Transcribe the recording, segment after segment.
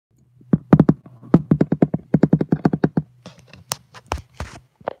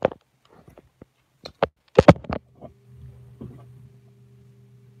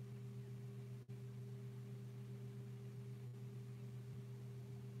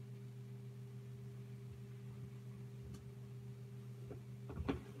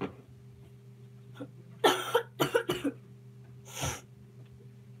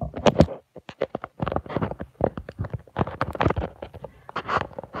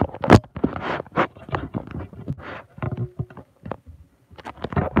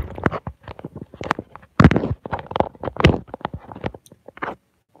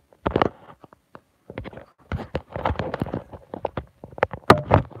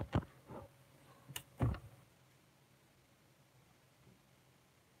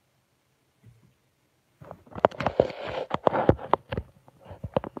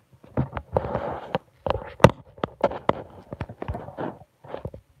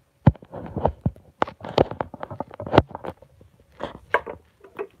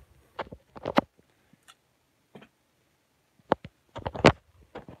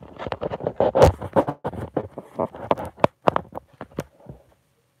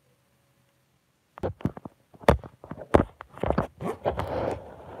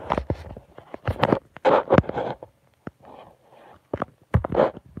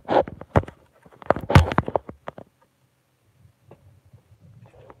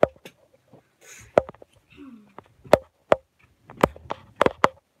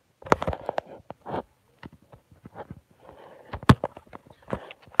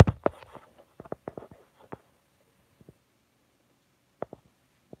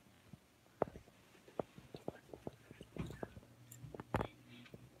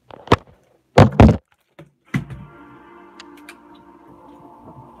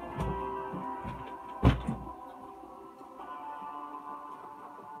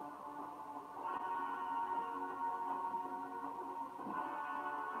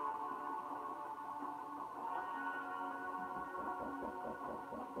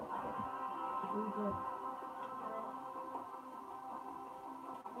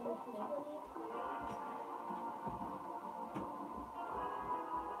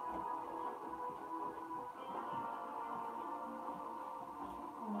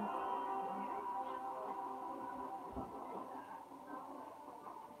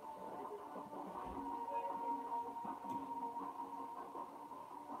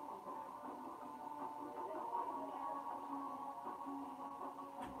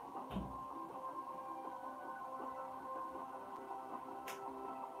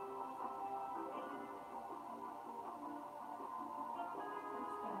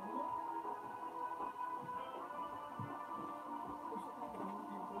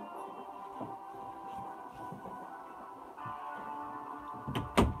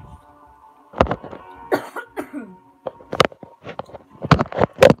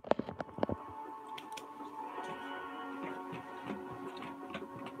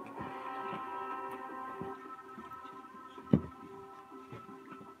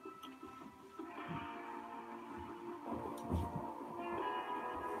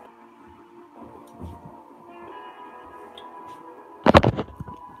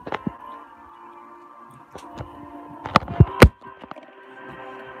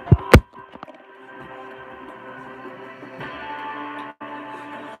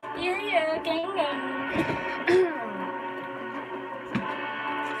Yeah, gang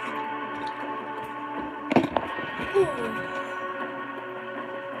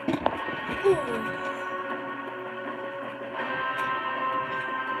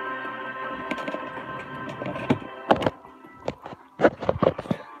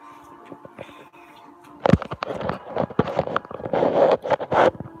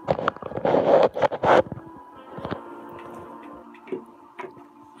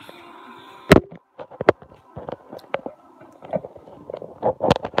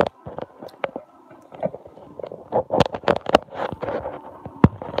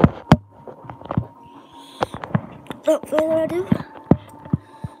Without further ado,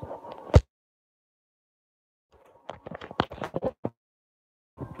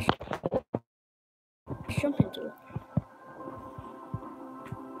 jump into it.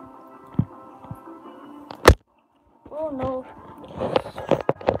 Oh no.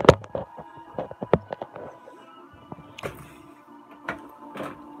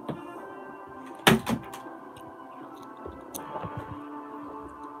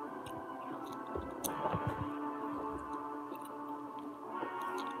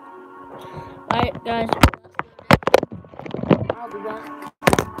 Alright guys, I'll be back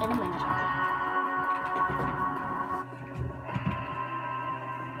in a minute.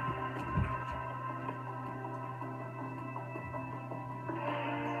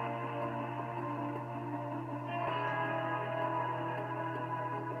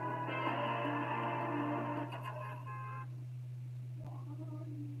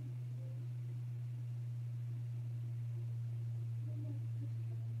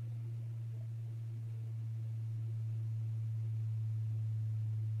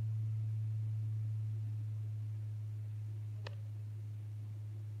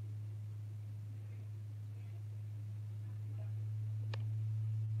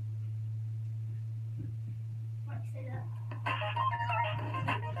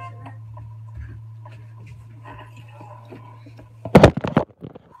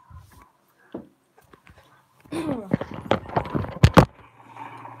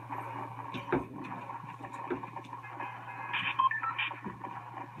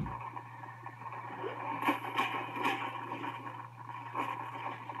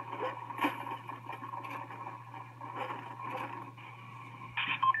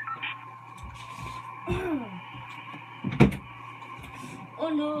 Oh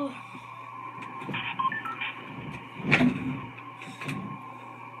no.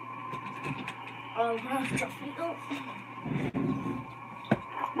 I'm gonna have to drop it up.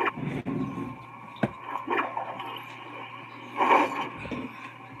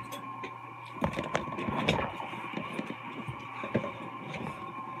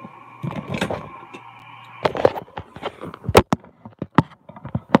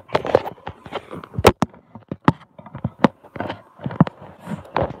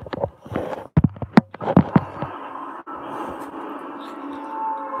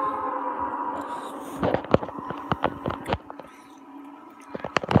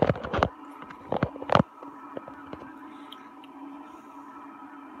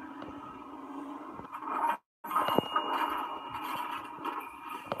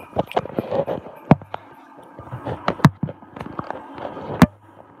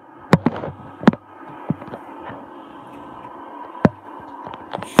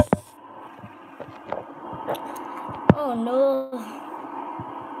 Oh no.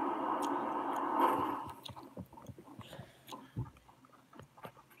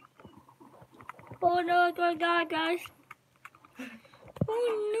 Oh no, I'm gonna die, guys.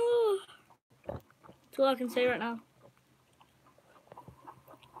 Oh no. That's all I can say right now.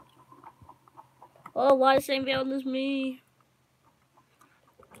 Oh, why the same build as me?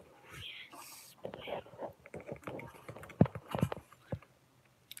 Yes.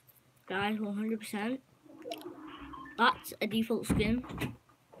 Guys, 100%. That's a default skin.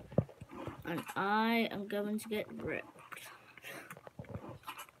 And I am going to get ripped.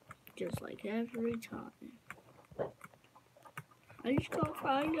 Just like every time. I just can't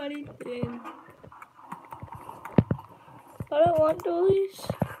find anything. I don't want these.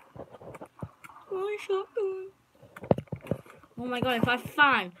 I want a shotgun. Oh my god, if I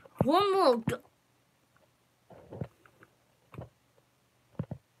find one more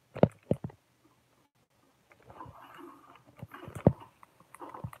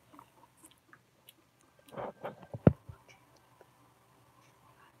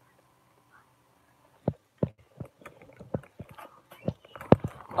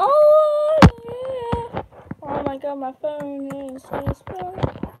Oh yeah! Oh my god, my phone is so slow.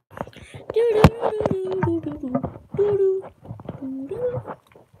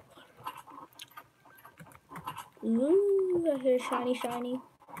 Ooh, I hear shiny, shiny.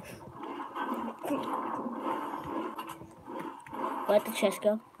 Where'd the chest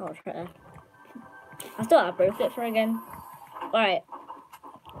go? Oh, it's right there. I thought I broke it for again. Alright.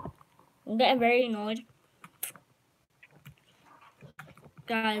 I'm getting very annoyed.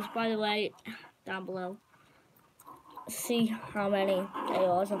 Guys, by the way, down below, see how many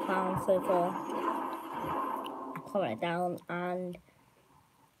ARs I've found so far. Comment it down and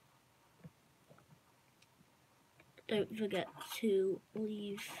don't forget to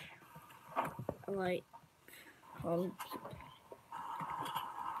leave a like and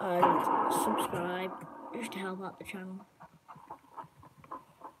subscribe just to help out the channel.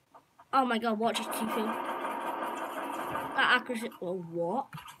 Oh my god, watch this Tifu. That accuracy, or what?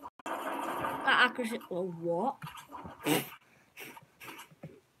 That accuracy, or what?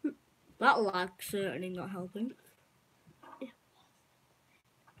 That lag certainly not helping.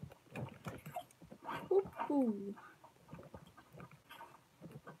 Ooh.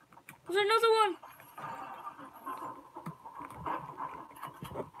 There's another one.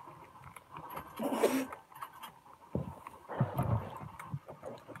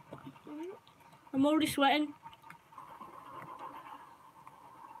 I'm already sweating.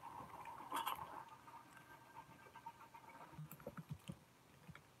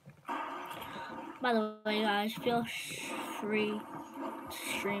 By the way, guys, feel free to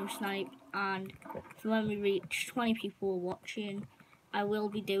stream snipe, and when we reach 20 people watching, I will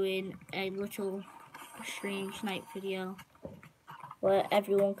be doing a little stream snipe video where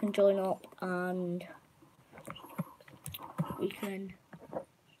everyone can join up and we can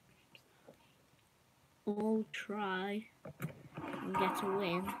all try and get a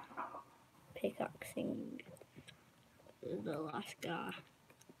win pickaxing the last guy.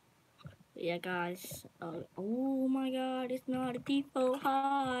 But yeah, guys, oh my god, it's not a default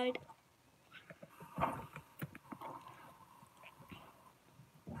hide.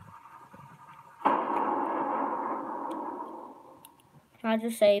 Can I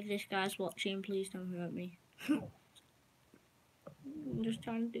just say, if this guy's watching, please don't hurt me. I'm just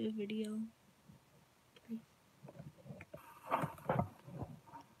trying to do a video.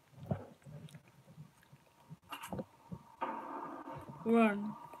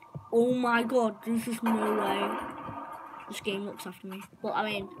 Run. Oh my god, there's just no way this game looks after me. But I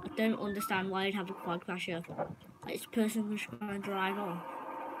mean, I don't understand why I'd have a quad crasher. Like, this person was trying to drive on.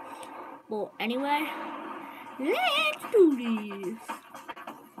 But anyway, let's do this.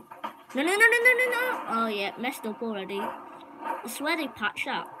 No. Oh yeah, messed up already. I swear they patched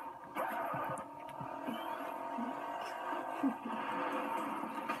that.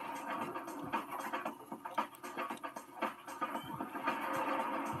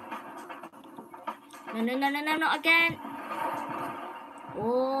 No, not again.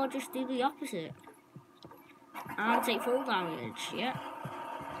 Or just do the opposite. And take full damage, yeah.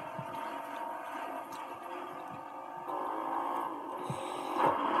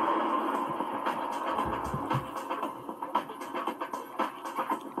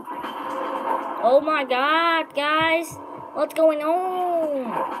 Oh my god, guys. What's going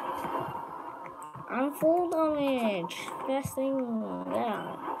on? I'm full damage. Best thing,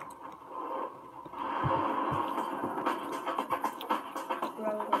 yeah.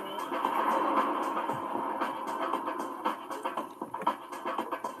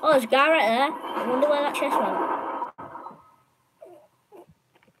 Oh, there's a guy right there. I wonder where that chest went.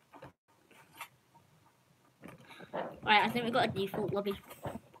 Right, I think we got a default lobby.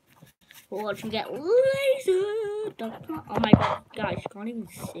 But watch me get laser. Oh my god, guys, you can't even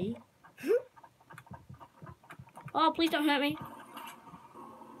see. Oh, please don't hurt me.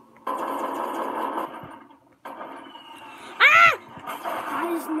 Ah!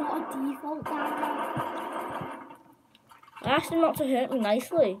 That is not a default, guy. I asked him not to hurt me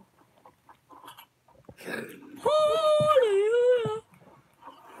nicely. Hallelujah.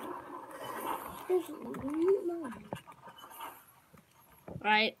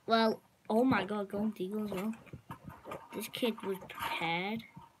 Right, well, oh my god, going deagle as well. This kid was prepared.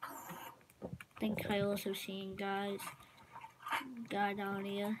 I think I also seen guy down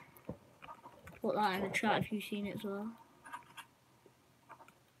here. Put that in the chat if you've seen it as well.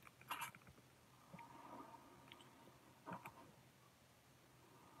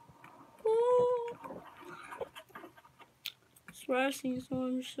 Ooh. I swear I've seen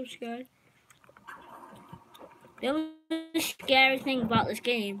someone who's so scared. The other scary thing about this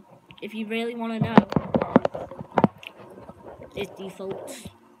game, if you really want to know, is defaults.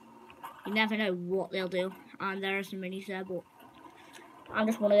 You never know what they'll do, and there are some minis there, but I'm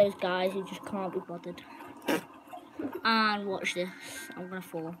just one of those guys who just can't be bothered. And watch this, I'm gonna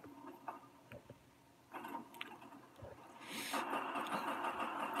fall.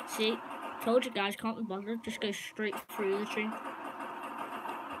 See, told you guys, can't be bothered, just go straight through the tree.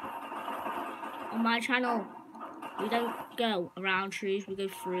 On my channel, we don't go around trees, we go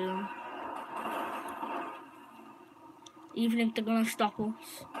through them. Even if they're gonna stop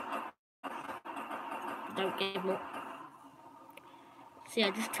us, don't give up. See,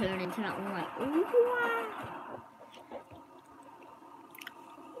 I just turn into that one like, ooh,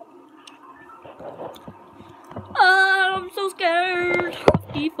 oh, I'm so scared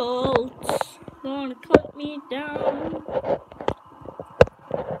of defaults. Gonna cut me down.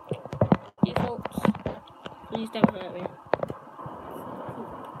 Defaults, please don't hurt me.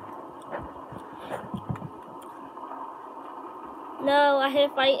 No, I hear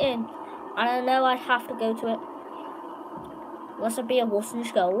fighting, and I know I have to go to it. Unless I be a wuss and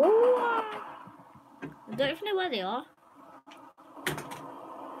just go, ooh. I don't even know where they are.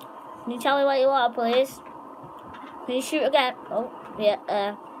 Can you tell me where you are, please? Can you shoot again? Oh, yeah,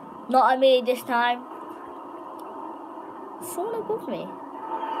 not at me this time. Someone above me.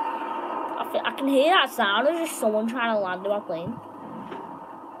 I can hear that sound. There's just someone trying to land on my plane.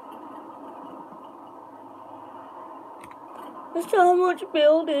 There's so much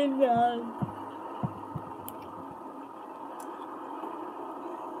building, guys.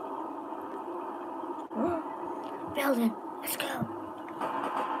 Building, let's go.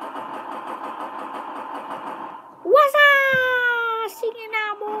 What's up? Singing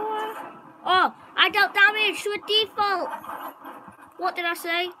now, boy. Oh, I dealt damage to a default. What did I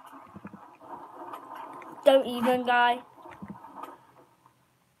say? Don't even, guy.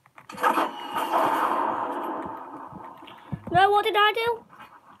 No, what did I do?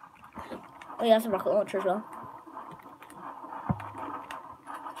 Oh, yeah, that's a rocket launcher as well.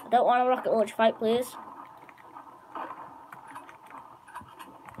 I don't want a rocket launcher fight, please.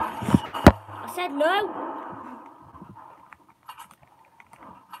 I said no.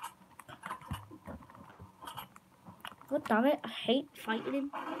 God damn it, I hate fighting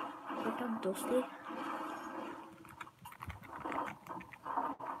him. God damn Dusty.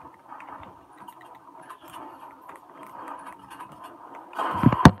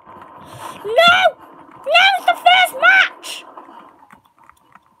 No! No, it's the first match!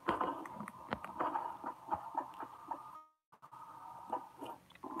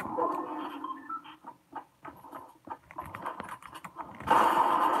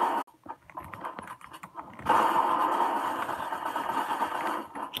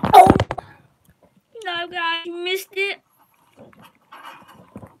 Oh! No, guys, you missed it.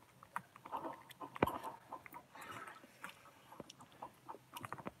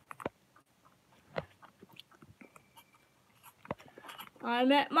 I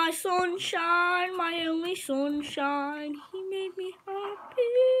met my sunshine, my only sunshine. He made me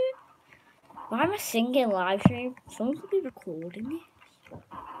happy. Why am I singing live stream? Someone could be recording this.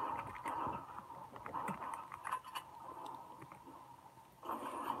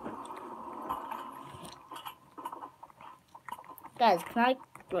 Guys, can I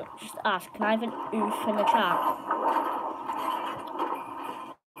just ask, can I have an oof in the chat?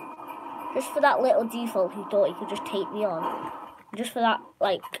 Just for that little default who thought he could just take me on. Just for that,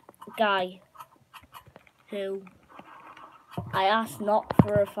 like, guy who I asked not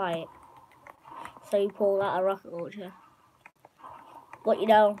for a fight. So he pulled out a rocket launcher. But you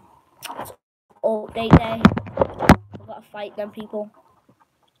know, it's update day. I've got to fight them people.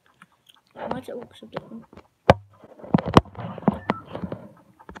 Why does it look so different?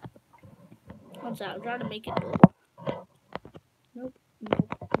 One sec, I'm trying to make it up. Nope,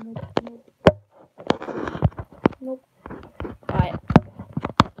 nope, nope, nope. Nope. Right.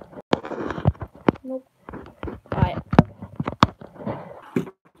 Nope. Right.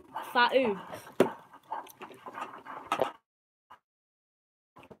 Fatu.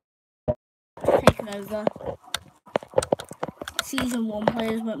 Taking over. Season 1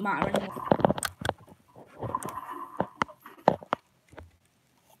 players won't matter anymore.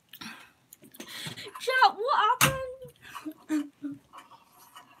 Chat, what happened?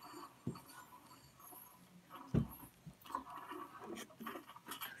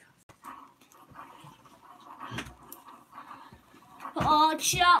 Oh,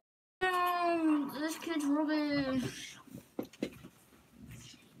 chat. This kid's rubbish.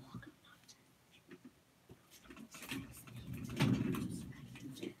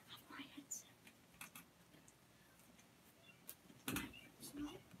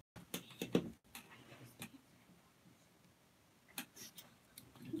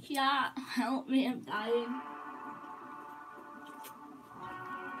 Chat, help me, I'm dying.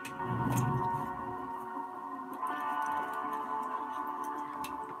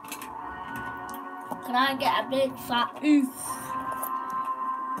 Can I get a big fat oof?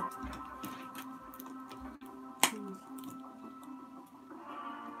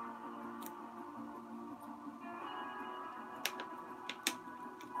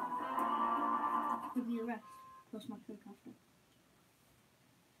 Give me the rest. Plus my cook after.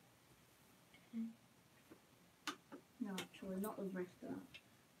 Okay. No, actually, not the rest of that.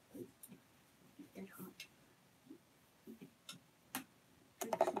 It's dead hot. Drink some.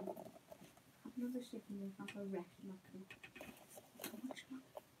 Have another sip and then have a rest of my cook. How much more?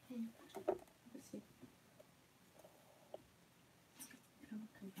 Okay. Have a sip. Have a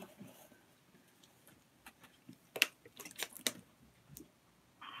cook after.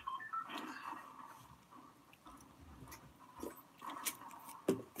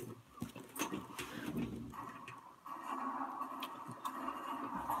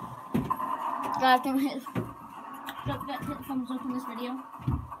 Guys, don't forget to hit the thumbs up on this video.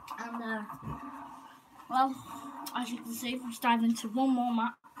 And, well, as you can see, we're diving into one more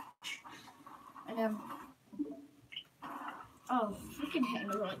match. Oh, freaking hitting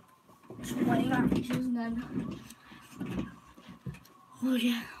the right 20 matches and then. Oh,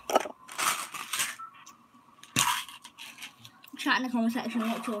 yeah. Chat in the comment section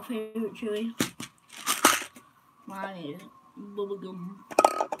what's your favourite chewy. Mine is bubblegum.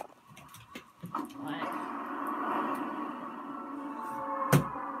 Right.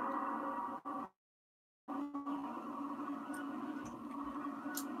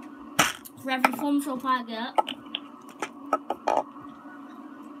 For every thumbs up I get,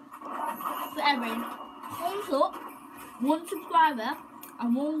 for every thumbs up, one subscriber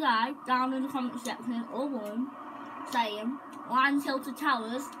and one guy down in the comment section or one saying Lion Shelter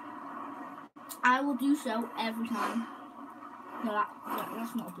Towers, I will do so every time. No,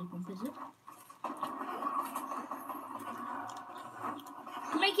 that's not a big one, is it?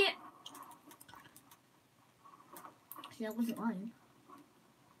 Make it! See, I wasn't lying.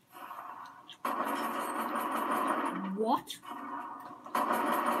 What?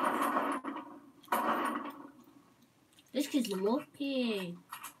 This kid's lucky.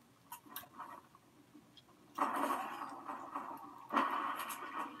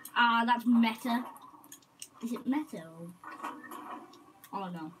 Ah, that's meta. Is it meta? Oh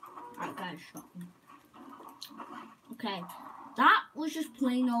no. That guy's shocking. Okay. That was just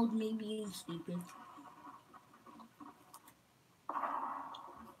plain old me being stupid.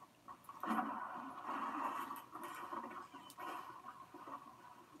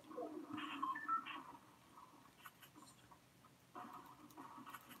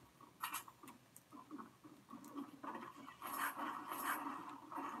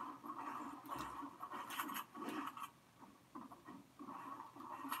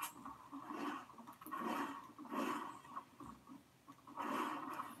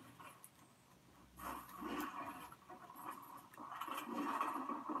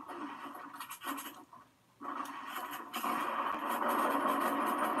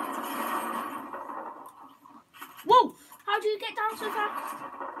 Whoa! How do you get down so fast?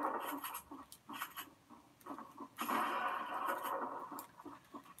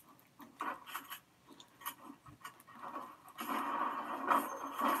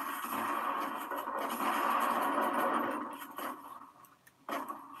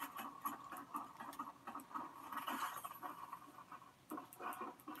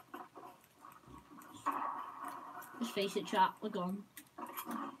 Let's face it, chat, we're gone.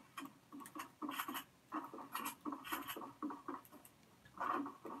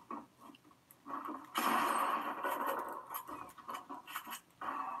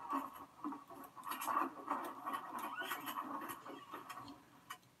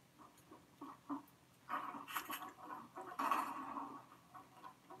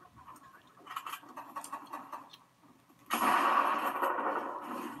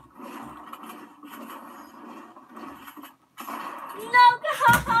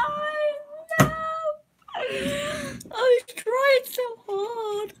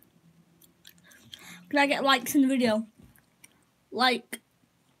 Can I get likes in the video? Like.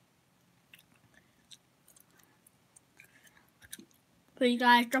 Please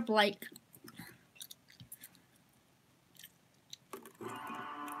guys, drop a like.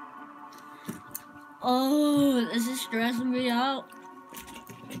 Oh, this is stressing me out.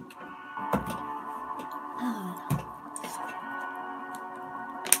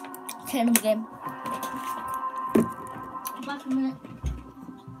 Turn the game. Back a minute.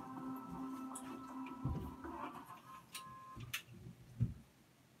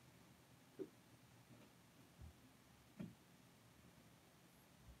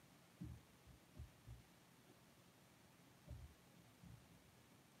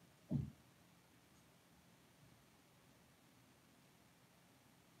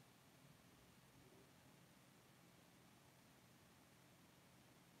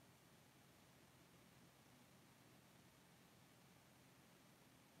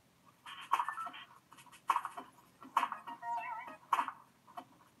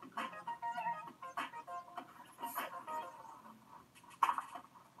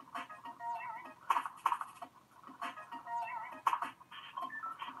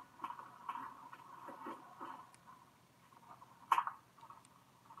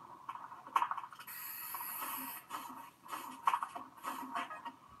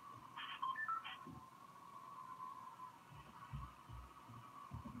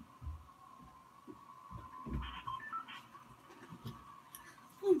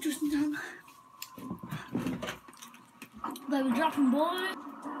 Oh, just in time. They were dropping, boy.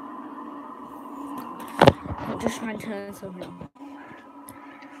 I'm just trying to turn something on.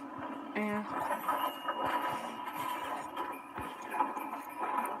 Yeah.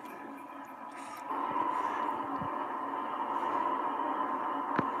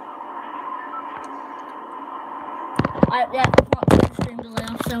 Yeah, not the stream delay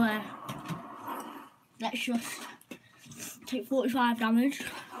off, so let's just take 45 damage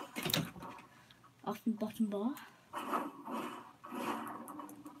off the bottom bar.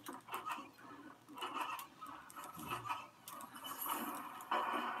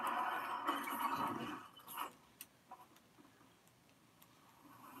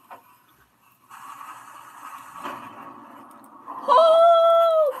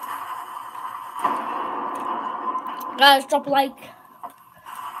 Guys, drop a like.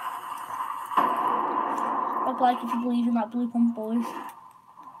 Drop a like if you believe in that blue pump, boys.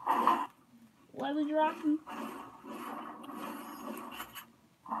 Where was you at?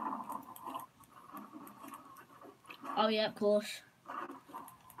 Oh yeah, of course.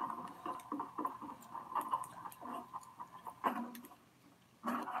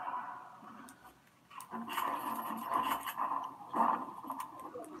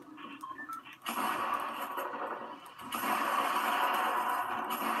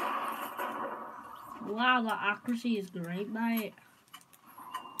 Wow, that accuracy is great, mate.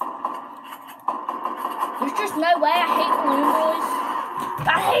 There's just no way. I hate balloon boys.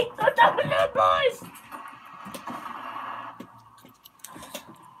 I hate the balloon boys.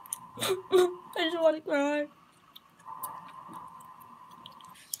 I just want to cry.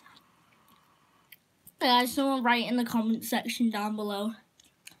 Guys, someone write in the comment section down below.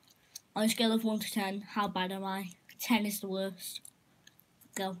 On a scale of 1 to 10, how bad am I? 10 is the worst.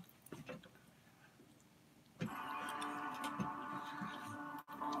 Go.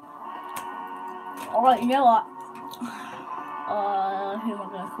 Alright, you know what? Who am I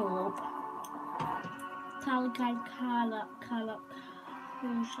gonna call up?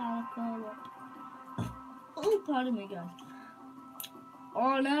 Who shall I call up? Oh, pardon me, guys.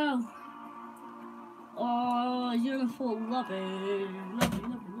 Oh no! Oh, you're in a full lobby.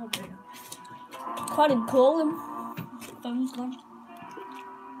 Lobby. Can't even call him. Phone's gone.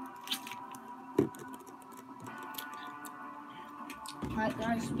 Right,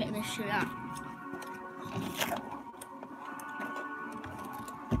 guys, spitting this shit out.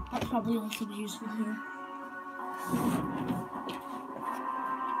 That's probably also useful here.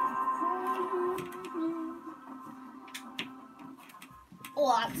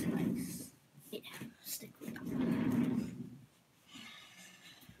 Oh, that's nice. Yeah, stick with that.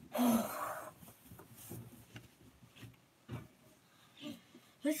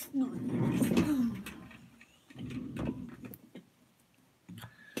 Let's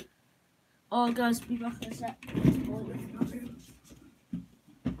oh, guys, be back in a sec.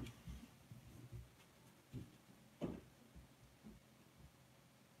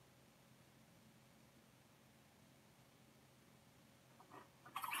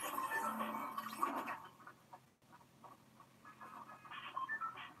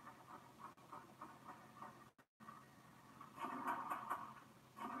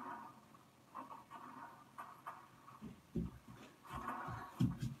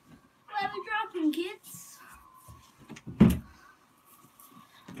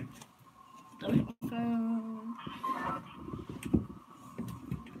 Right,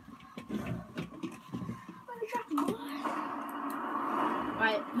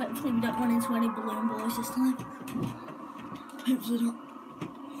 hopefully we don't run into any balloon boys this time. Hopefully not.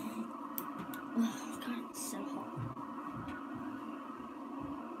 Oh god, it's so hot.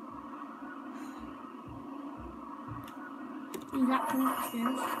 Is that coming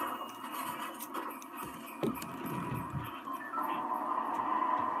upstairs?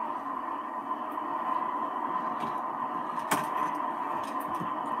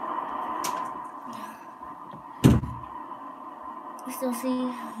 I still see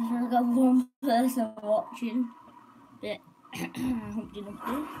I've got one person watching. Bit Humpty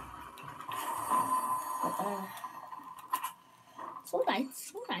Dumpty. But,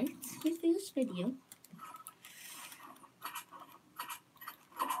 it's alright with this video.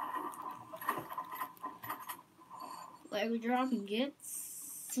 Where are we dropping it?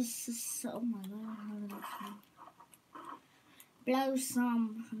 Oh my god. Blow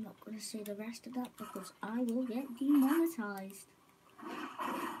some. I'm not going to say the rest of that because I will get demonetized.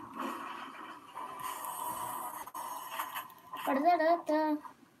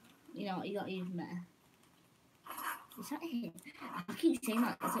 You know what, you gotta use Meta. Is that it? I keep saying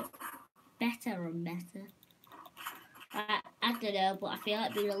that. Is it better or meta? I don't know, but I feel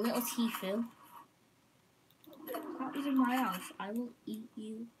like being a little Tifu. That is in my house. I will eat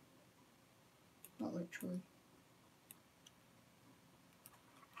you. Not literally.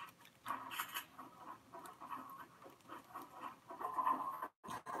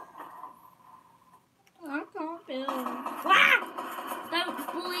 I can't build. Ah! Don't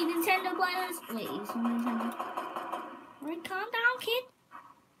bully Nintendo players. Wait, he's on Nintendo. Alright, calm down, kid.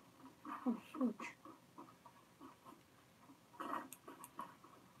 Oh, fudge.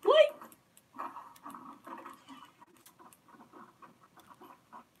 Wait!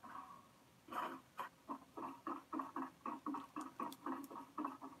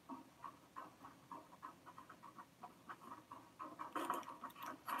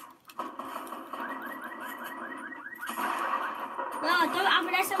 No, I don't have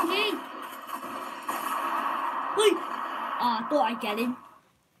an SMG. Wait! Oh, I thought I'd get him.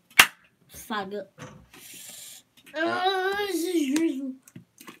 Faggot. This is usual.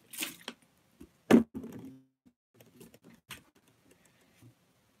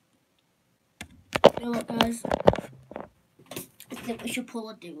 You know what, guys? I think we should pull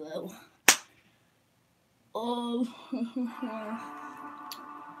a duo. Oh.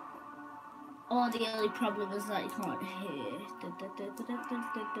 Oh, the only problem is that you can't hear.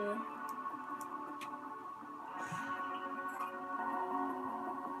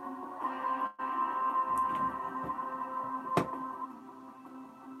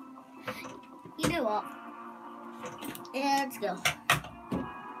 You know what? Yeah, let's go.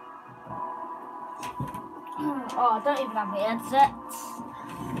 Oh, I don't even have my headset.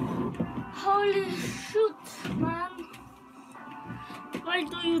 Holy shit, man. Why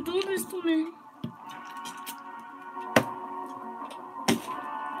do you do this to me?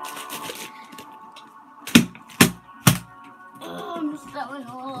 Oh, I'm so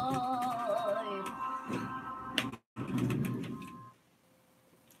annoyed.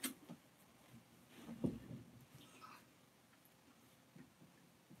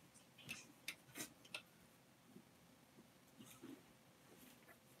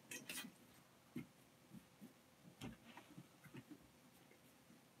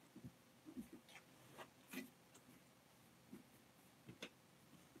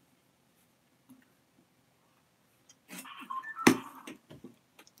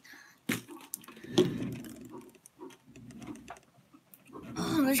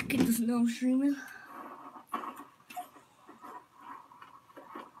 Oh, this kid doesn't know I'm streaming.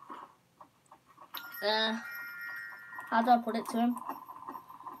 How do I put it to him?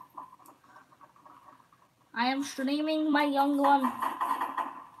 I am streaming my young one.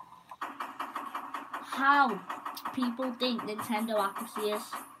 How people think Nintendo accuracy is.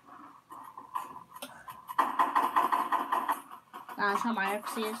 That's how my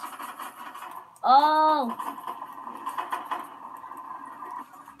accuracy is. Oh!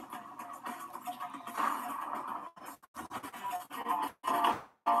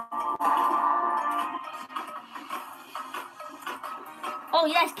 Oh,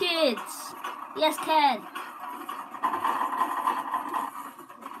 yes, kids. Yes, Ken.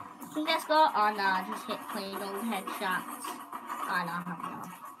 Let's go. Oh, no, I just hit plain old headshots. Oh, no, I haven't done.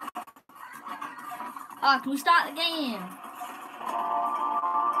 Oh, can we start the game?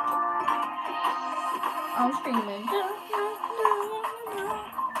 I'm streaming.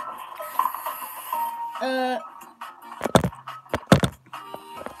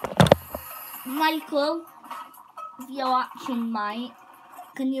 Michael, if you're watching, mate,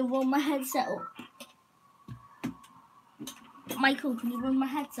 can you run my headset up? Michael, can you run my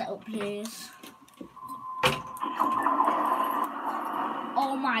headset up, please?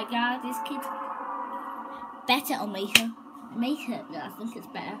 Oh my god, this kid. Better or Meter? Meter? Yeah, I think it's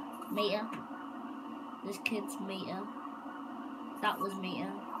better. Meter. This kid's Meter. That was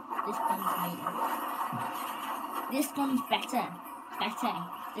Meter. This one's Meter. This one's better. Better.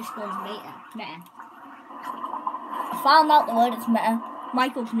 This one's Meter. Better. I found out the word, it's Meta.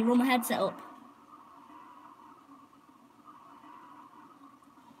 Michael, can you run my headset up?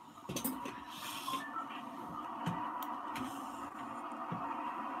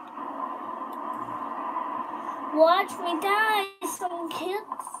 Watch me die, some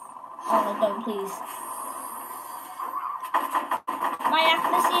kids. Oh no, don't please. My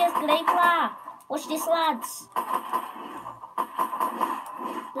accuracy is great, lad. Watch this, lads.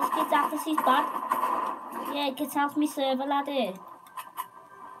 This kid's accuracy's bad. Yeah, it gets off me server, laddie.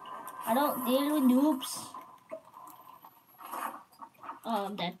 I don't deal with noobs. Oh,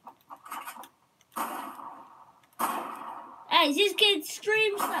 I'm dead. Hey, is this kid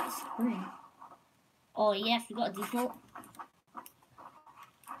streams that screen? Oh yes, we got a default.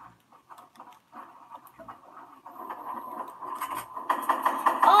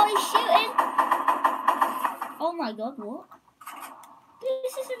 Oh, he's shooting! Oh my god, what?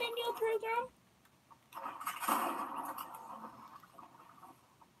 This isn't in your program?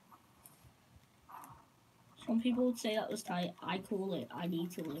 Some people would say that was tight. I call it, I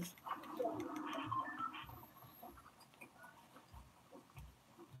need to live.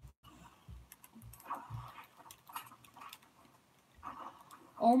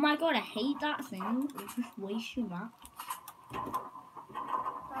 Oh my god, I hate that thing. It just wastes your map.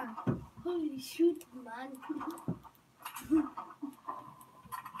 Holy shoot, man.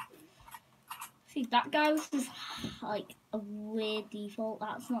 See, that guy was just like a weird default.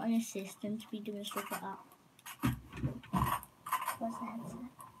 That's not an assistant to be doing stuff like that. What's that?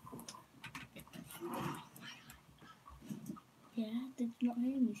 Yeah, did you not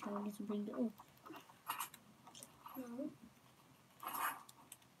hear me so I need to bring it up? No.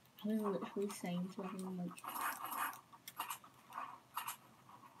 I was literally saying to everyone like,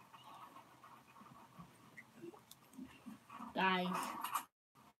 guys,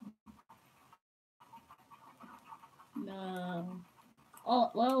 no. Oh,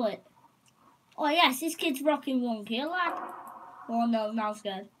 wait. Oh yes, this kid's rocking 1 kill, lad. Oh no, now I'm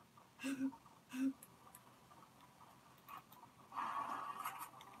scared.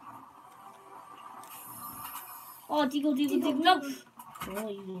 Oh, Deagle, no. Oh,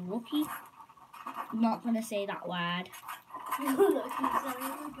 you lucky. I'm not gonna say that word.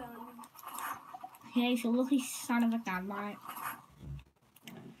 Yeah, he's a lucky son of a gun, mate.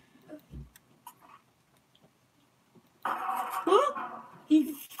 Huh?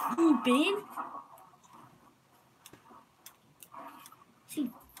 He's been.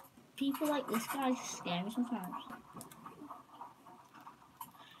 See, people like this guy just scare me sometimes.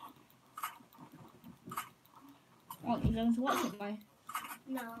 Oh, you're going to watch it, mate?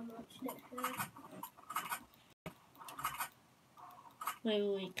 No, I'm watching it.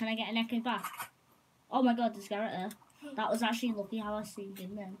 Wait. Can I get an echo back? Oh my god, there's Garrett there. That was actually lucky how I zoomed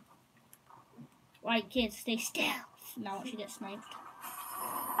in then. Right, kids, stay still. Now watch you get sniped.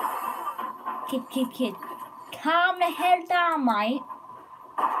 Kid. Calm the hell down, mate.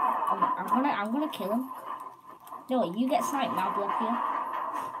 I'm gonna kill him. No, you get sniped now, block you.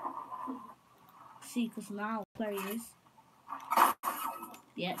 See, because now where he is.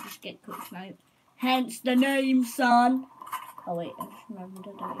 Yeah, just get quick sniped. Hence the name, son. Oh wait, I just remembered I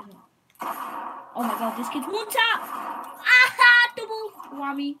don't use it. Oh my god, this kid's 1 tap! Aha! Double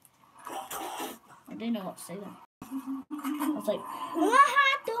whammy. I didn't know what to say then. I was like,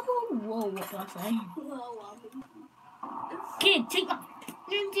 aha! Double. Whoa, what do I say? Kid, take that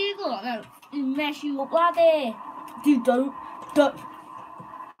deagle. No, mess you up, laddie. Dude, don't.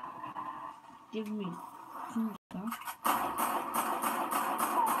 Give me.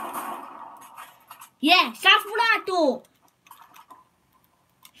 Yeah, that's what I thought.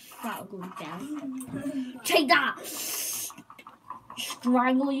 That'll go down. Take that.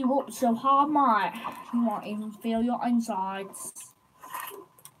 Strangle you up so hard, mate. You won't even feel your insides.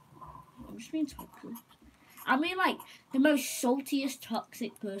 I'm just being toxic. I mean, like, the most saltiest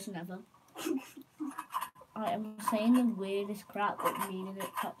toxic person ever. I am saying the weirdest crap, but meaning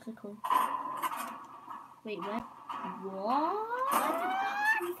it toxically. Wait, where? What?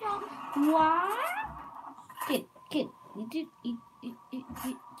 What? Kid, you did you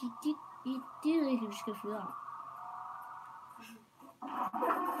just go through that.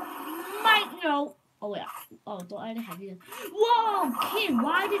 Mike, no! Oh wait, oh I thought I had a heavy. Whoa, kid,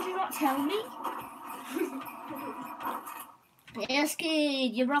 why did you not tell me? Yes,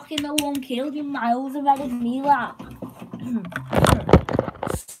 kid, you're rocking the 1 kill. You're miles ahead of me, lad.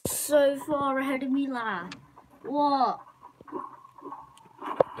 So far ahead of me, lad. What?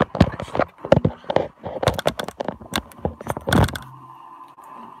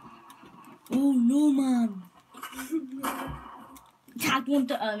 Oh no, man. Tag one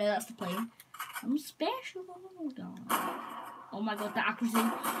to. Oh no, that's the plane. I'm special. Oh god. Oh my god, the accuracy.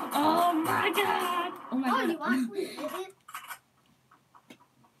 Oh my god. Oh my god. You actually did it.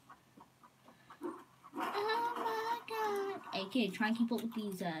 Oh my god. Hey kid, try and keep up with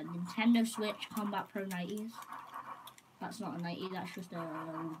these Nintendo Switch Combat Pro 90s. That's not a 90, that's just a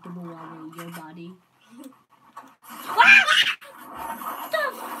double whammy your body.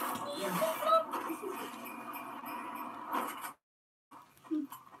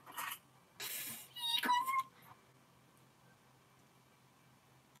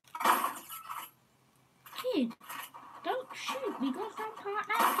 Kid, don't shoot. We got some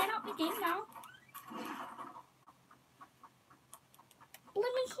partner. Get out the game now.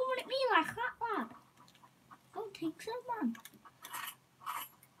 Blimmin' coming at me like that, lad. Don't take so, man.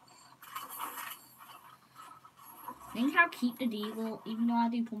 Think I'll keep the deagle, even though I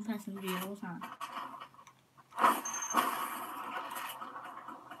do pump SMG all the time.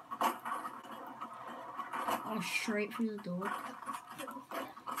 Oh, straight through the door.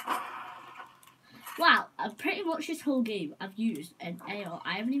 Wow, pretty much this whole game I've used an AR.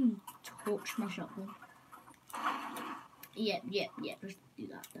 I haven't even touched my shotgun. Yeah, just do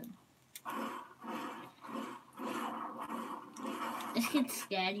that then. This kid's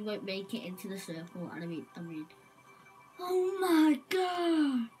scared he won't make it into the circle, and I mean, oh my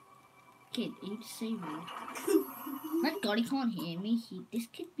god! Kid, you just say rude. Thank god he can't hear me. This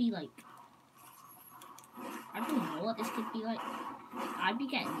could be like, I don't know what this could be like. I'd be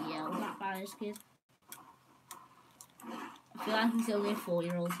getting yelled at by this kid. I feel like he's only a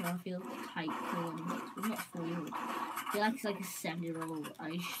 4-year-old, so I feel tight calling him. He's not a 4-year-old. I feel like he's like a 7-year-old.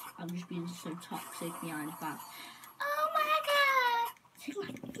 I'm just being so toxic behind his back. Oh my god! Take my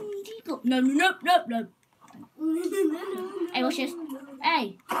deagle. No. Hey, watch this.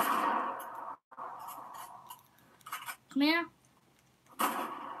 Hey! Come here.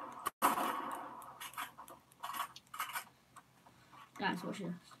 Guys, watch this.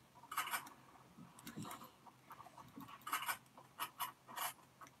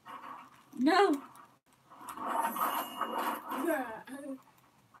 No!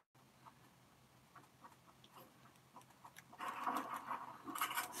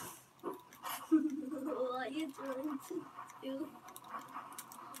 What are you trying to do?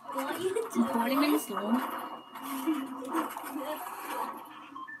 What are you doing? I'm calling in the storm.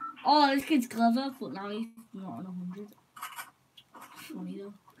 Oh, this kid's clever, but now he's not on 100. Funny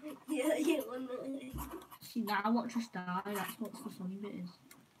though. Yeah, you wanna. See, now watch us die. That's what the funny bit is.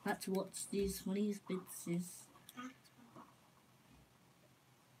 That's what these funniest bits is.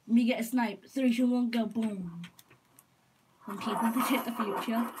 Me get a snipe. 3, 2, 1, go boom. When people predict the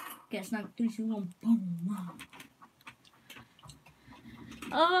future, get a snipe. 3, 2, 1, boom.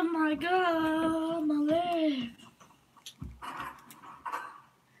 Oh my god, my leg.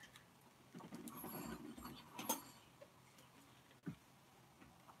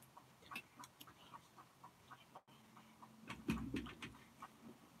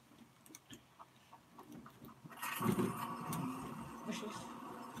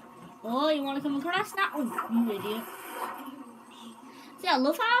 Oh, you want to come across that? Oh, you idiot. See, I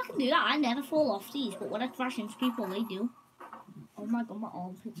love how I can do that. I never fall off these, but when I crash into people, they do. Oh my god, my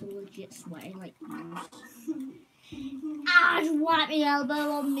armpits are legit sweating like this. Ah, I just wiped my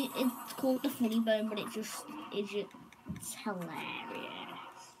elbow on me. It's called the funny bone, but it's hilarious.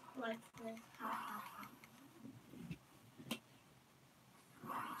 Like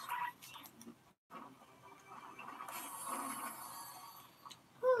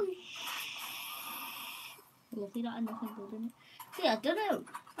Lucky that I had nothing good in it. See, I don't know.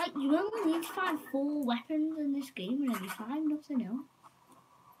 Like, you only need to find 4 weapons in this game and then you find nothing else.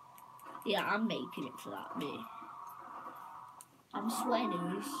 Yeah, I'm making it for that, me. I'm sweating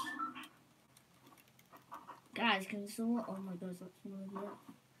loose. Guys, can someone... Oh my god, that's one of that.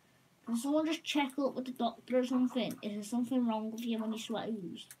 Can someone just check up with the doctor or something? Is there something wrong with you when you sweat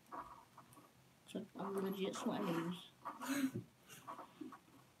ooze? So I'm legit sweating ooze.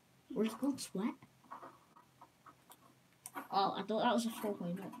 Or is it called sweat? Oh, I thought that was a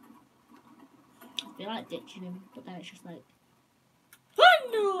 4-pointer. I feel like ditching him, but then it's just like... Oh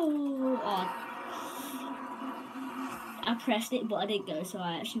no! Oh. I pressed it, but I didn't go, so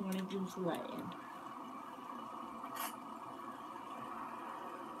I actually wanted him to let it in.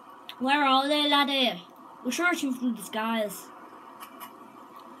 Where are they, laddie? We're searching through the skies.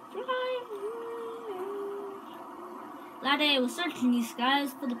 Laddie, we're searching these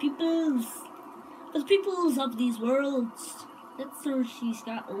skies for the peoples. For the peoples of these worlds. Let's search these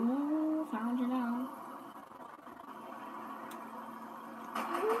skies. Oh, found you now.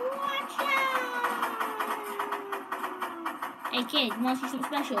 Watch out! Hey kid, you want to see something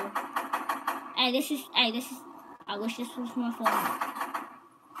special? Hey, this is, I wish this was my phone.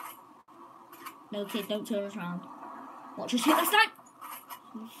 No kid, don't turn us around. Watch us hit the snipe!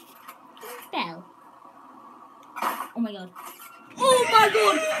 Bell. Oh my god. Oh my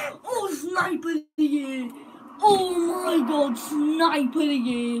god! Oh, sniper of the year! Oh my god, sniper of the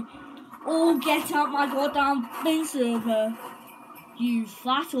year! Oh, get out my goddamn main server! You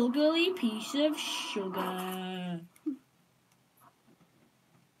fat ugly piece of sugar.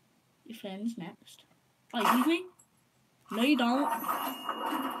 Your friend's next. Oh, you leave me? No, you don't.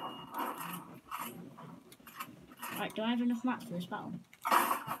 Right, do I have enough mats for this battle?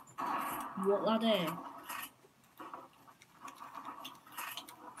 What, laddie?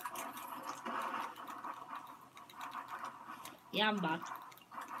 Yeah, I'm bad.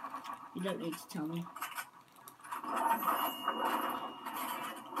 You don't need to tell me.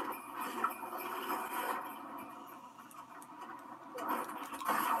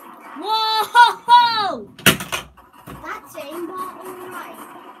 Whoa! That's aimbot alright.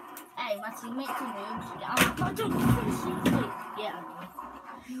 Hey, my teammates are noobs. I'm not doing this. Yeah, I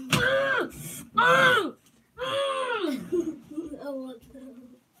know. Oh, what the hell?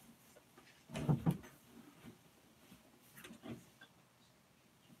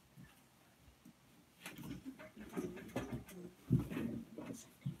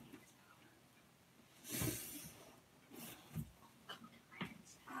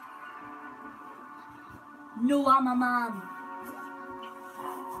 No, I'm a man.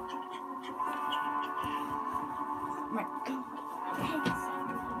 Right.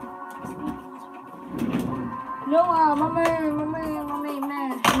 No, my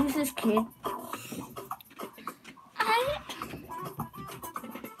man. Who's this kid?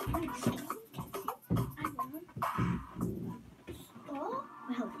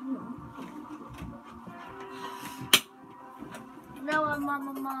 No, I'm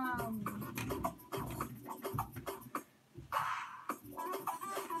a mom.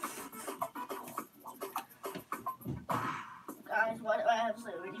 Guys, why do I have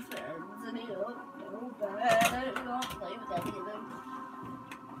so many friends and you know bad? I don't want to play with any of them.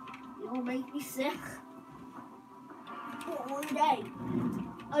 You'll make me sick. But one day,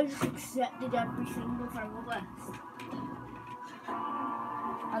 I just accepted every single friend request.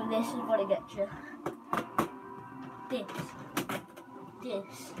 And this is what I get you. This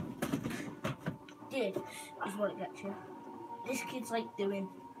is what it gets you. This kid's like doing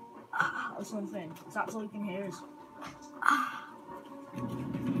or something. That's all you can hear is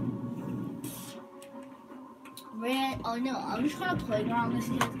Red. Oh no, I'm just gonna play around this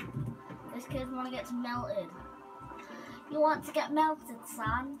kid. This kid wanna get melted. You want to get melted,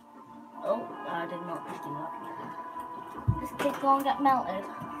 son? Oh, I did not just do that. This kid gonna get melted.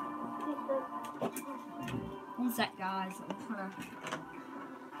 One sec, guys. I'm trying to.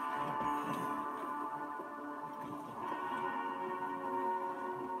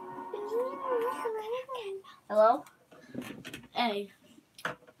 Hello? Hey. Do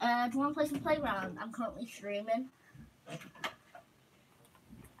you want to play some Playground? I'm currently streaming. Do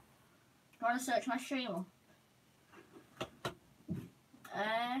you want to search my streamer?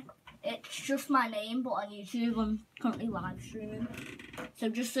 It's just my name, but on YouTube I'm currently live streaming. So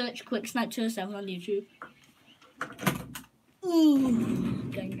just search Quick Snipe 207 on YouTube. Ooh,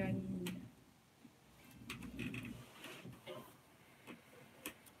 gang gang.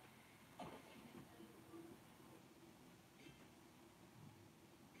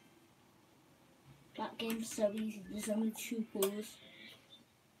 That game's so easy. There's only 2 players.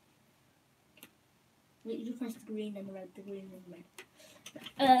 Wait, you just press the green and the red, the green and the red.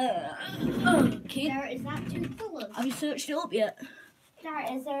 Okay. There, is that 2 colours? Have you searched it up yet?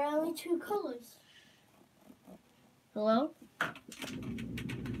 There, is there only 2 colours? Hello? Have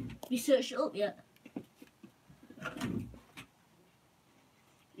you searched it up yet? Are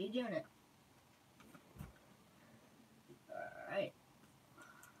you doing it? Alright.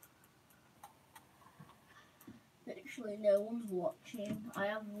 Literally no one's watching. I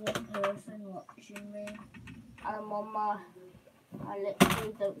have one person watching me. I'm on my... I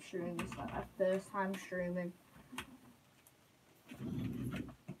literally don't stream. It's like my first time streaming.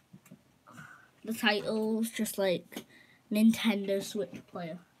 The title's just like Nintendo Switch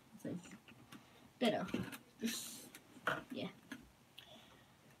player. So, don't know. Just, yeah.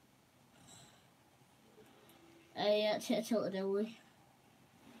 Yeah, it's hit a tilted early.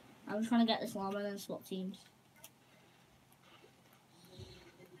 I'm just trying to get this llama and then swap teams.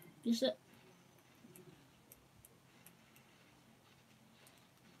 Just it.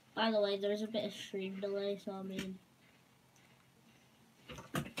 By the way, there is a bit of stream delay, so I mean.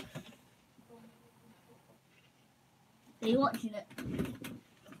 Are you watching it?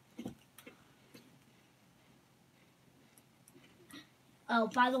 Oh,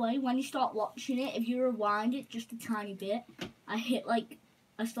 by the way, when you start watching it, if you rewind it just a tiny bit, I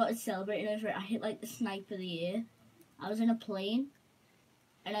started celebrating over it. I hit like the snipe of the year. I was in a plane,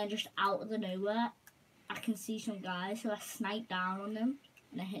 and then just out of the nowhere, I can see some guys, so I sniped down on them,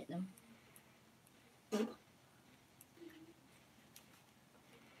 and I hit them.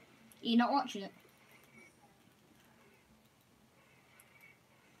 You're not watching it?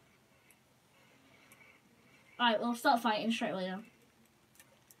 Alright, we'll start fighting straight away then.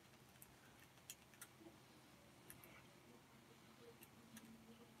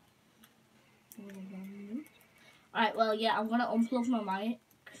 Alright, well, yeah, I'm gonna unplug my mic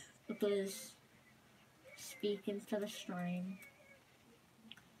because speaking to the stream.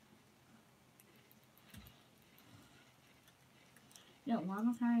 No, why am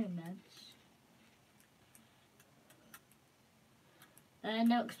I carrying meds?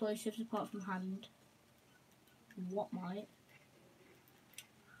 No explosives apart from hand. What might?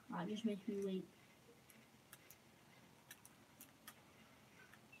 That just makes me weak.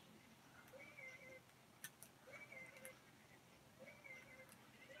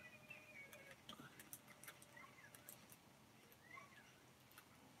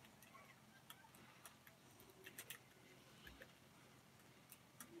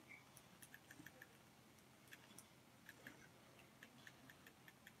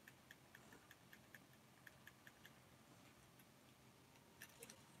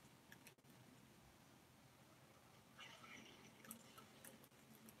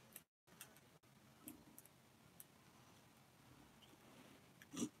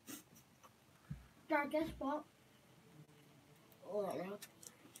 Dad, guess what? Oh,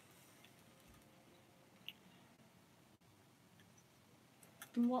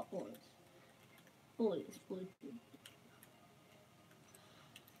 no. What boys? Boys.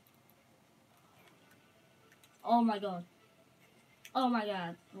 Oh my god. Oh my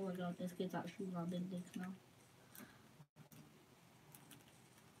god. Oh my god, this kid's actually rubbing dicks now.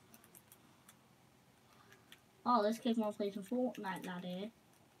 Oh, this kid wants to play some Fortnite, laddie.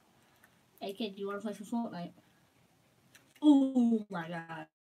 Hey kid, do you want to play some Fortnite? Oh my god.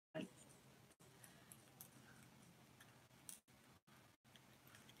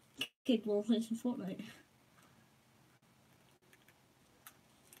 Kid, want to play some Fortnite?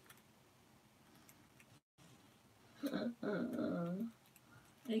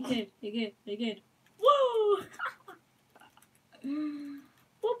 Hey kid. Woo!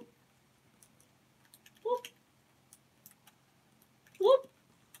 Whoop. Whoop. Whoop.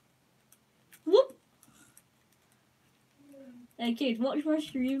 Whoop. Hey kid, watch my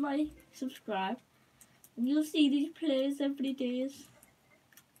stream, subscribe. And you'll see these players every day.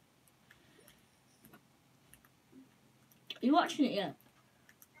 Are you watching it yet?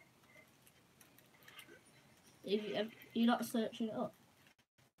 If you're not searching it up.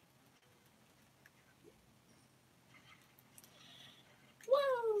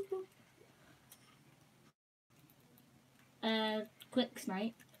 Whoa! Quick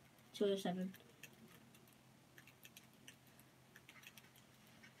snipe, 207.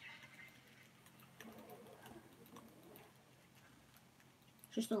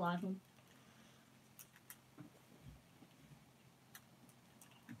 Just a live one.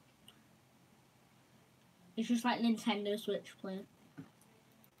 It's just like Nintendo Switch player.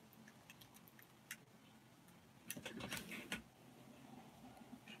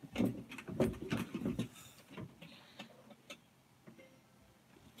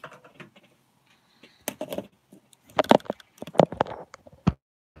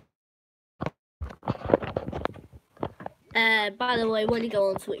 By the way, when you go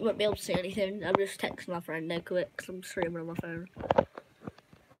on Switch, you won't be able to see anything. I'm just texting my friend now quick because I'm streaming on my phone.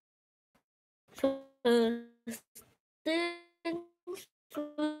 First things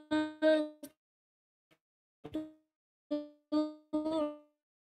first.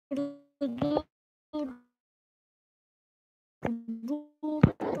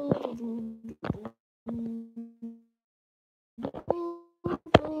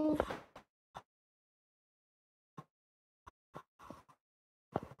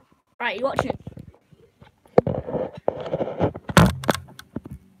 Right, you watching?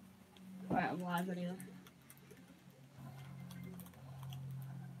 Right, I'm live anyway.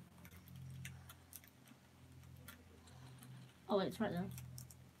 Oh wait, it's right there.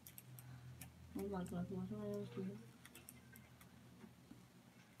 Oh my god, what do I always do?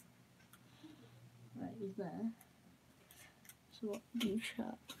 Right, he's there. So what do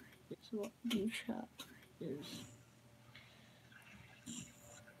chat? So what do chat is...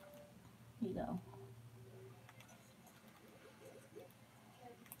 Here you go.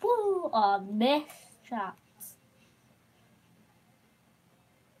 Woo! I missed chat.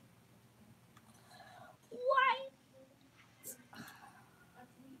 Why?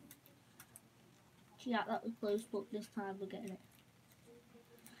 Yeah, that was closed book this time, we're getting it.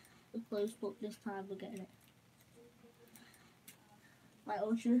 The closed book this time, we're getting it. My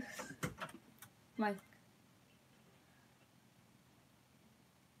ocean. My.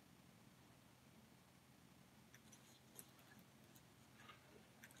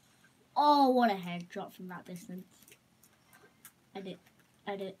 Oh, what a headshot from that distance. Edit.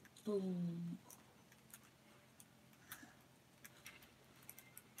 Edit. Boom.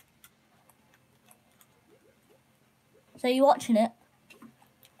 So you're watching it?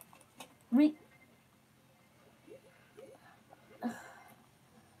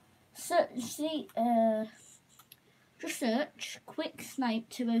 Just search Quick Snipe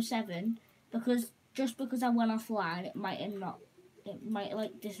 207 because just because I went offline, it might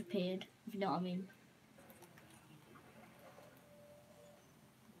like disappeared. If you know what I mean.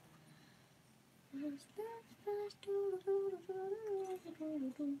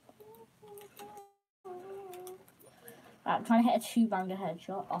 Right, I'm trying to hit a 2-banger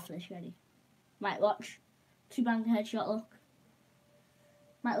headshot off this. Ready? Right, watch. 2-banger headshot. Look.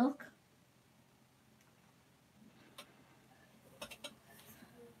 Right, look.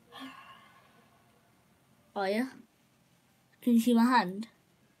 Oh yeah. Can you see my hand?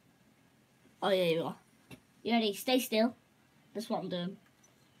 Oh yeah, you are. You ready? Stay still. That's what I'm doing.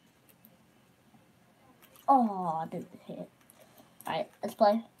 Oh, I didn't hit it. Alright, let's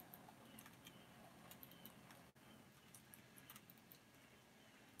play.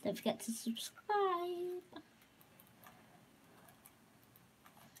 Don't forget to subscribe.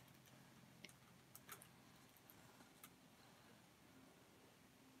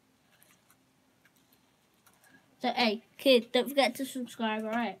 So, hey, kid, don't forget to subscribe,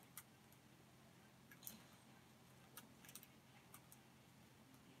 alright?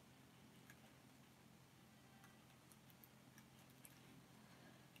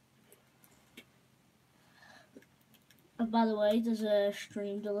 And by the way, there's a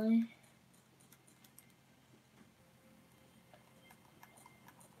stream delay.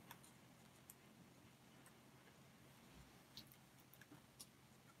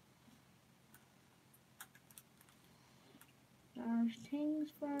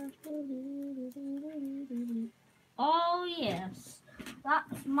 Oh yes,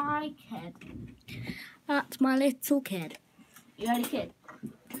 that's my kid. That's my little kid. You ready, kid?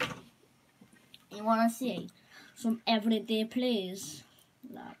 You wanna see some everyday plays?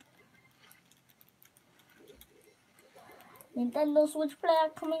 Lad. Nintendo Switch player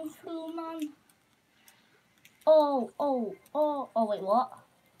coming through, man. Oh, wait, what?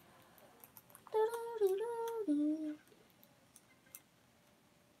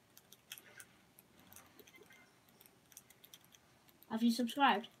 Have you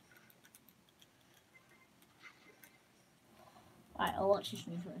subscribed? Right, I'll watch this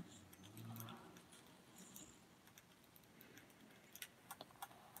one first.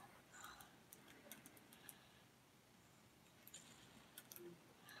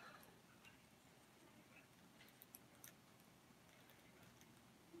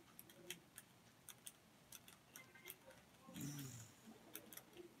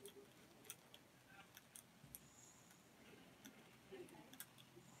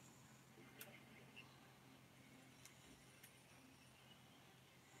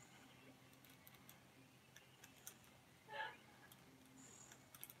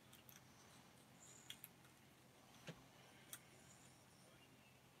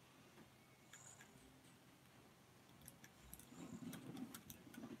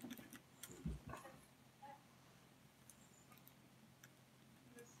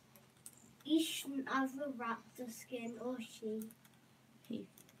 He shouldn't have the raptor skin, or she.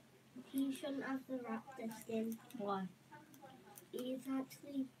 He shouldn't have the raptor skin. Why? He's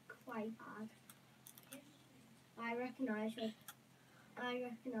actually quite bad. I reckon I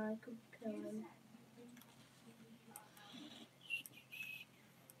could kill him.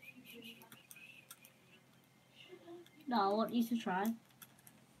 No, I want you to try.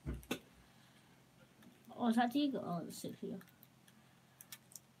 Oh, is that Diego? Oh, it's 6 here.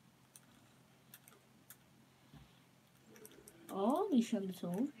 Oh, you shouldn't have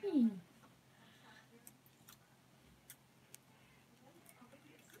told me.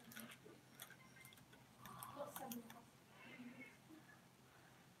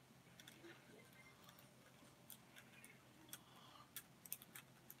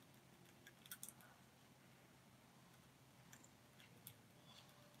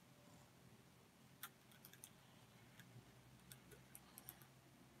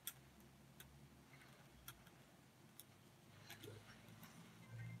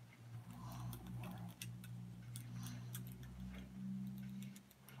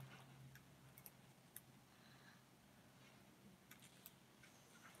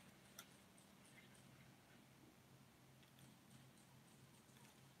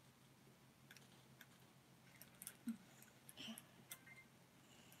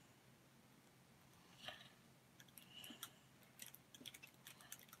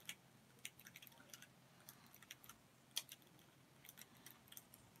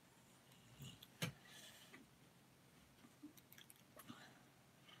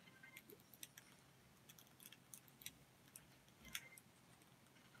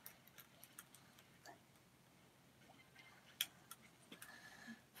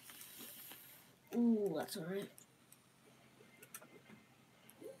 Ooh, that's alright.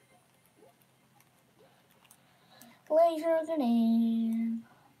 Laser grenade.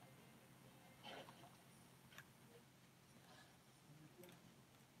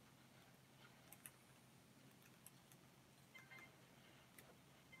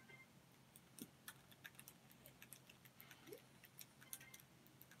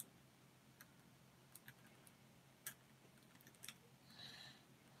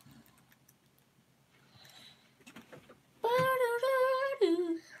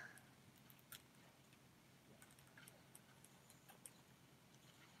 Ba-da-da-doo.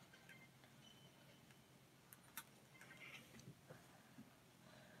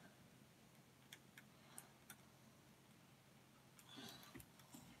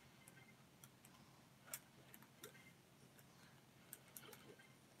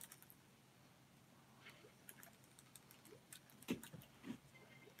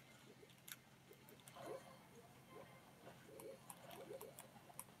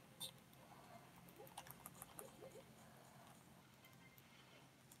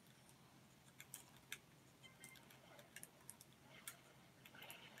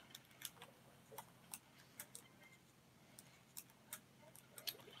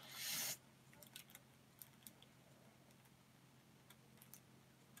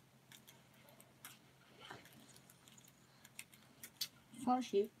 Can't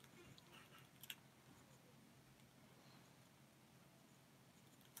shoot.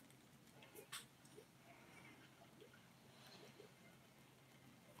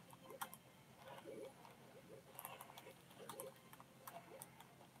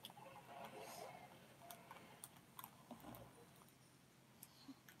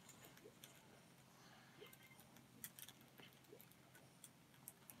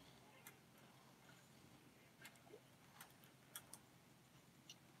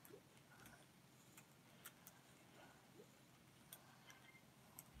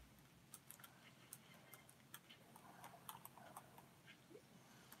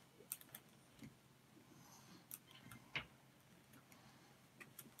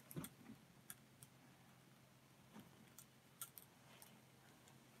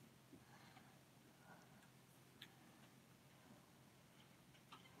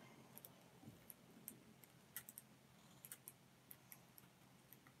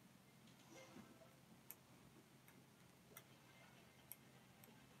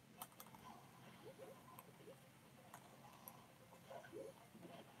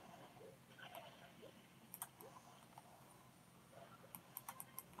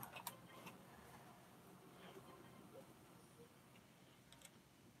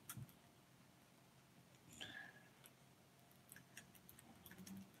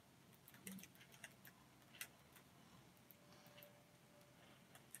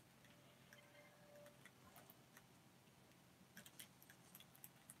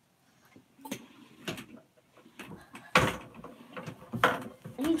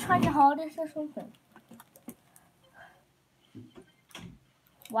 Are you trying your hardest or something?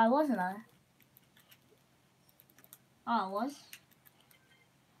 Why wasn't I? Oh, I was?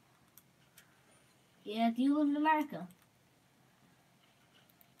 Yeah, do you live in America?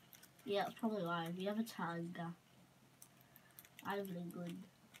 Yeah, that's probably why. If you have a tag, I live in England.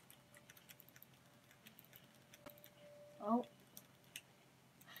 Oh.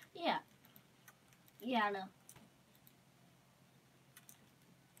 Yeah. Yeah, I know.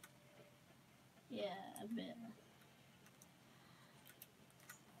 Yeah, a bit.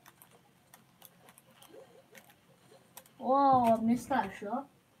 Whoa, I missed that shot.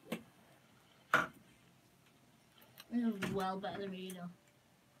 This is well better than me, you know.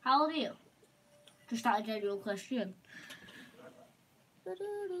 How old are you? Just out of general question.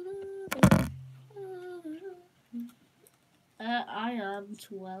 I am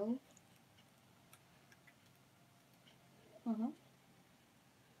 12. Uh-huh.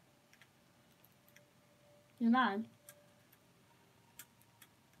 You're 9?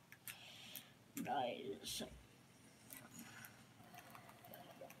 Nice.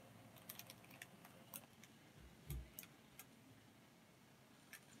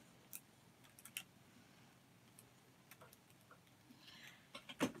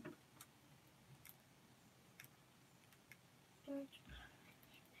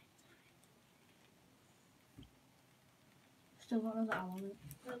 Still got another hour on it.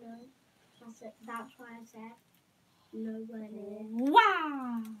 I know. That's why I said nowhere near.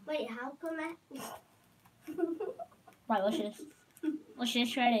 Wow! Wait, how come it? Right, watch this. Watch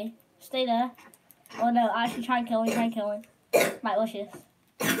this, ready? Stay there. Oh no, actually try and kill me, Right, watch this.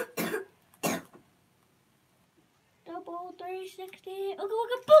 Double 360. Ooga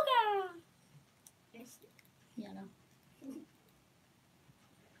ooga booga! Yeah, I know.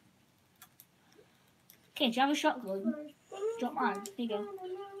 Okay, do you have a shotgun? Drop mine. Here you go.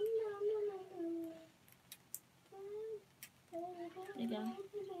 There you go.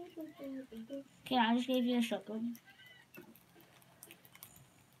 Okay, I just gave you a shotgun.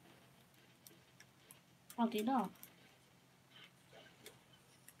 I'll do that.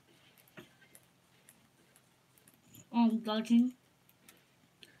 I'm dodging.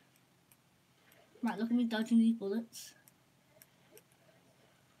 Right, look at me dodging these bullets.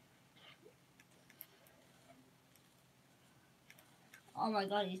 Oh my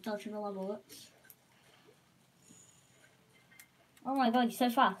god, he's dodging all my bullets. Oh my god, he's so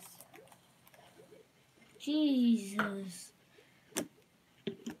fast. Jesus. Do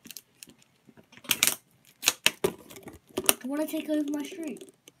you want to take over my stream?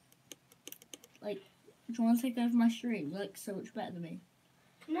 Like, do you want to take over my stream? You're like so much better than me.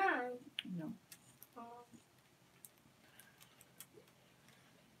 No. No.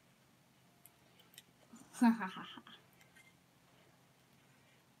 Ha ha ha ha.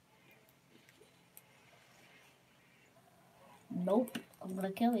 Nope, I'm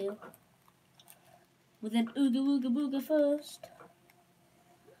gonna kill you. With an ooga wooga booga first.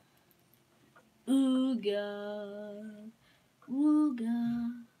 Ooga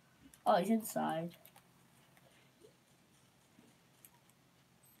wooga. Oh, he's inside.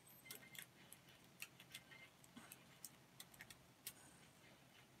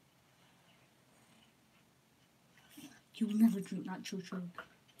 You will never drink that choo choo.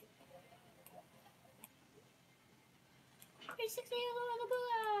 360 ooga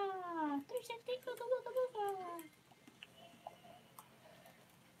booga. 360 ooga booga booga.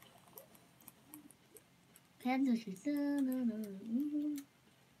 Kansas is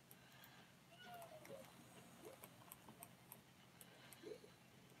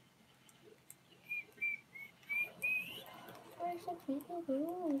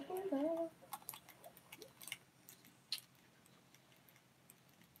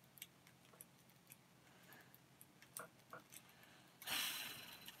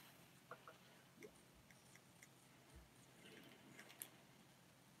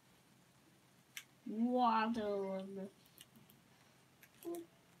water.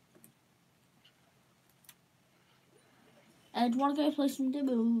 I'd want to go play some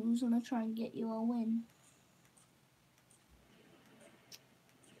demos and I'll try and get you a win.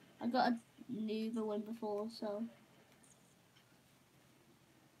 I got a new win before, so.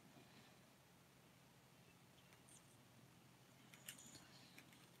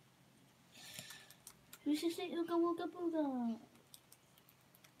 Who's this thing? Ooga wooga booga.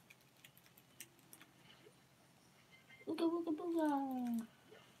 Ooga wooga booga.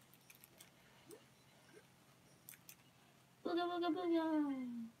 Ooga wooga booga.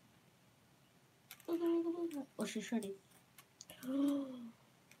 Ooga wooga booga. Oh, she's ready. Ooga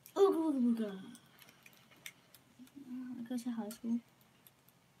wooga booga. I go to high school.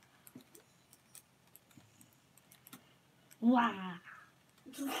 Wow.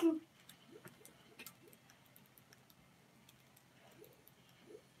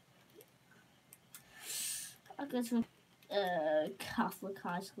 I go to Catholic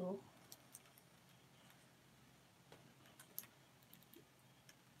high school.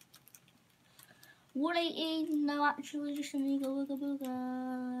 What I eat? No, actually, just an ooga wooga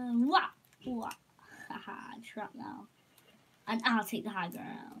booga. Wah! Wah! Haha, trap now. And I'll take the high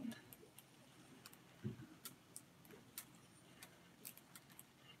ground.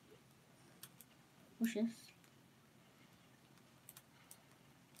 What's this?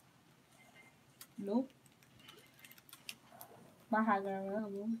 Nope. My high ground.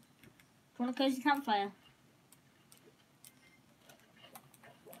 Do you want to cozy campfire?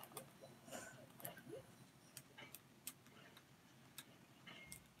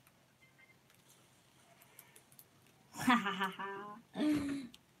 Ha ha ha ha.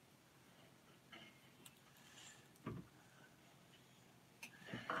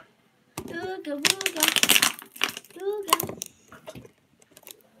 Ooga wooga. Ooga.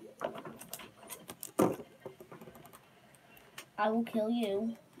 I will kill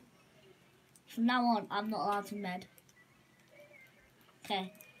you. From now on, I'm not allowed to med.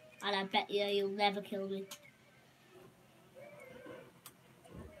 Okay. And I bet you'll never kill me.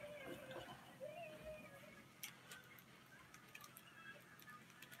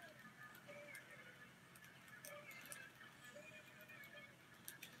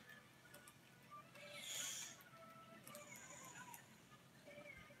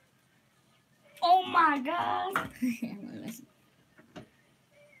 Oh my god!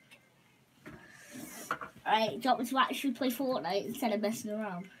 Alright, do you want me to actually play Fortnite instead of messing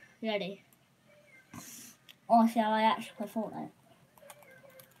around? You ready? Oh, see how I actually play Fortnite?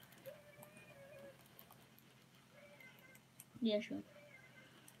 Yeah, sure.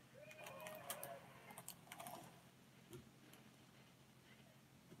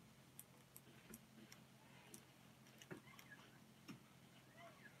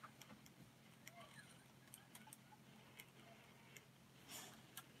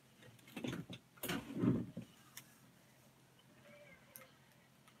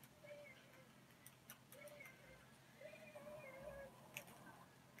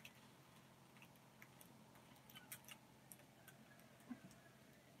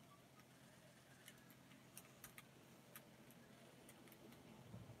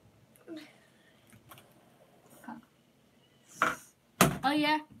 Oh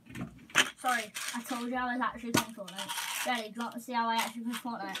yeah. Sorry, I told you I was actually playing Fortnite. Ready, do you want to see how I actually play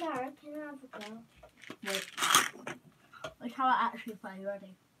Fortnite? Sarah, can I have a go? Wait. Look how I actually play,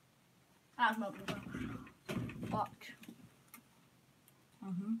 ready? That's not good. Watch.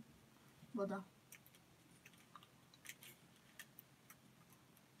 Brother.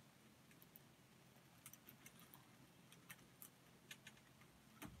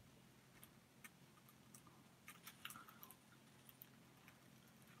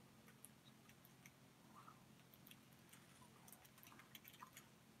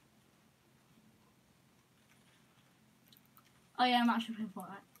 Oh yeah, I'm actually playing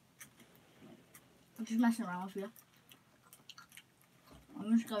Fortnite. I'm just messing around with you.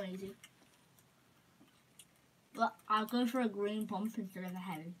 I'm just going easy. But I'll go for a green pump instead of a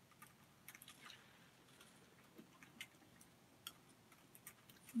heavy.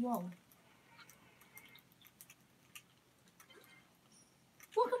 Whoa.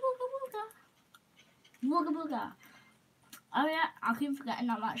 Booga booga booga. Booga booga. Oh yeah, I keep forgetting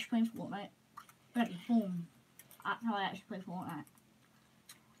that I'm actually playing Fortnite. Ready, boom. That's how I actually play Fortnite.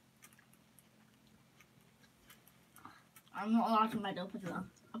 I'm not allowed to med up as well.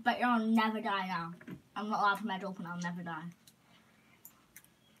 I bet you I'll never die now. I'm not allowed to med up and I'll never die.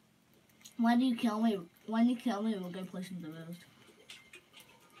 When you kill me, we'll go play some duos.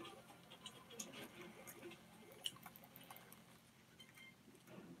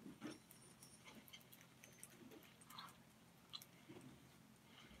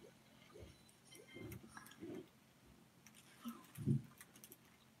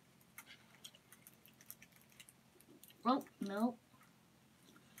 Oh, no.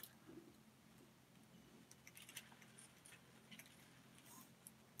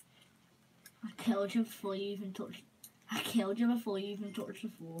 I killed you before you even touched the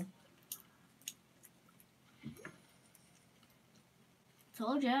floor.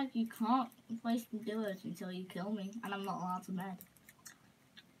 Told you, you can't play some duos until you kill me, and I'm not allowed to med.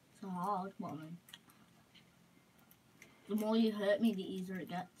 So hard, what I mean. The more you hurt me, the easier it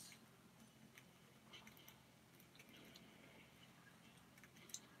gets.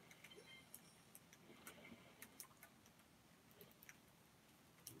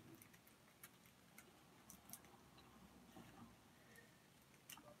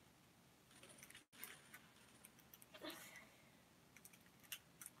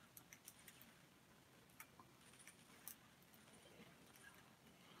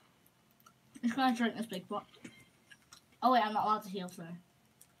 I'm just gonna drink this big pot. Oh wait, I'm not allowed to heal, sorry.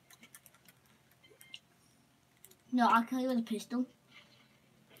 No, I'll kill you with a pistol.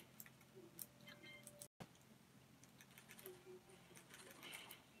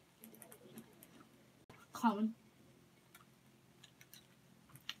 Common.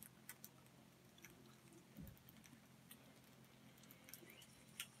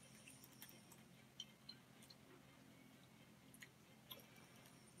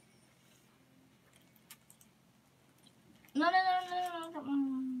 No.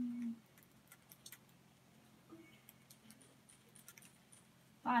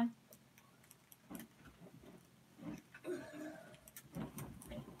 Bye.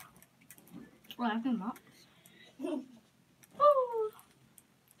 Well, I've been mats.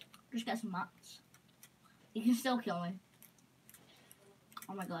 Just get some mats. You can still kill me.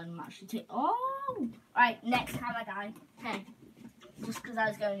 Oh my god, I'm actually taking. Oh! Right, next time I die. Hey. Just because I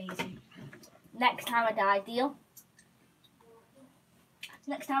was going easy. Next time I die, deal?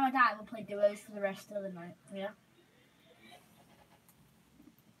 Next time I die, we'll play duos for the rest of the night. Yeah?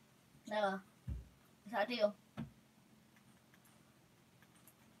 Never. Is that a deal?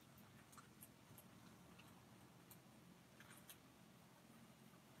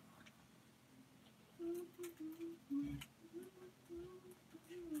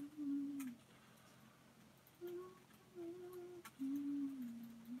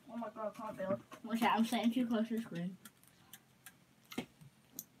 Oh my god, I can't build. Watch out, I'm sitting too close to the screen.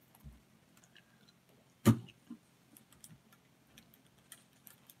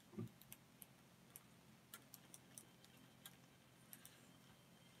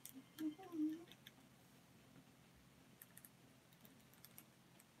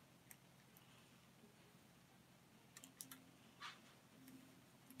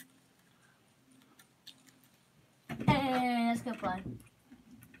 Hey, let's go play.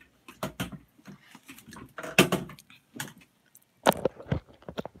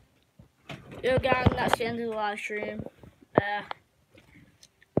 Yo gang, that's the end of the live stream.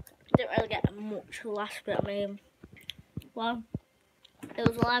 Didn't really get much last bit. I mean, well, it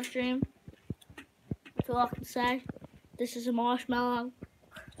was a live stream. That's all I can say. This is a marshmallow.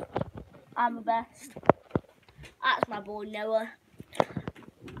 I'm the best. That's my boy Noah.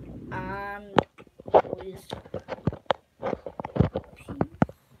 And boys,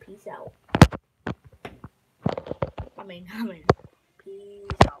 peace out. I mean,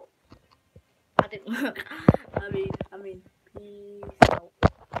 peace out. I didn't work. I mean, peace out.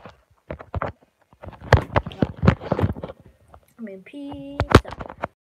 I mean, peace.